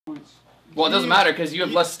Well, it doesn't matter because you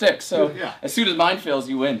have less sticks, so yeah. As soon as mine fails,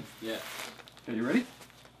 you win. Yeah. Okay, you ready?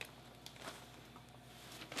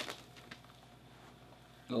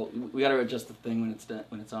 Well, we gotta adjust the thing when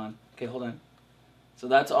it's on. Okay, hold on. So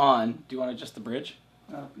that's on. Do you want to adjust the bridge?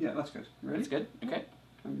 Yeah, that's good. You ready? That's good? Okay.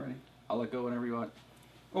 I'm ready. I'll let go whenever you want.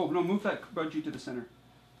 Oh, no, move that budgie to the center.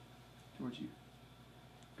 Towards you.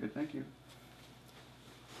 Good, thank you.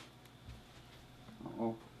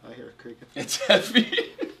 Uh-oh. I hear a creaking. It's heavy.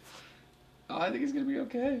 Oh, I think it's gonna be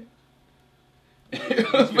okay.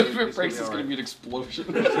 If it breaks, it's gonna be an explosion.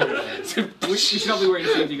 You should all be wearing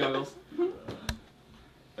safety goggles.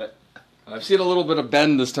 I've seen a little bit of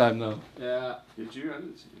bend this time, though. Yeah. Did you? I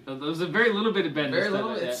didn't see it. There was a very little bit of bend. Very this time,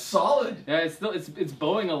 little. yeah. It's solid. Yeah, it's still it's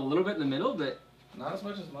bowing a little bit in the middle, but Not as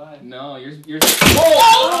much as mine. no, you're.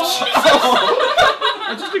 Oh!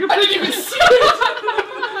 I just took a I didn't even see it.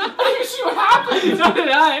 I didn't even see what happened. So did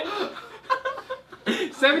I.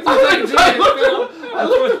 17 seconds. I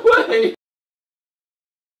looked away.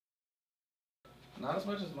 Not as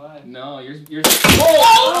much as mine. No, you're.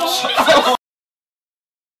 Oh!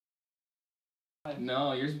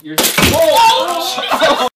 No, you're. Oh!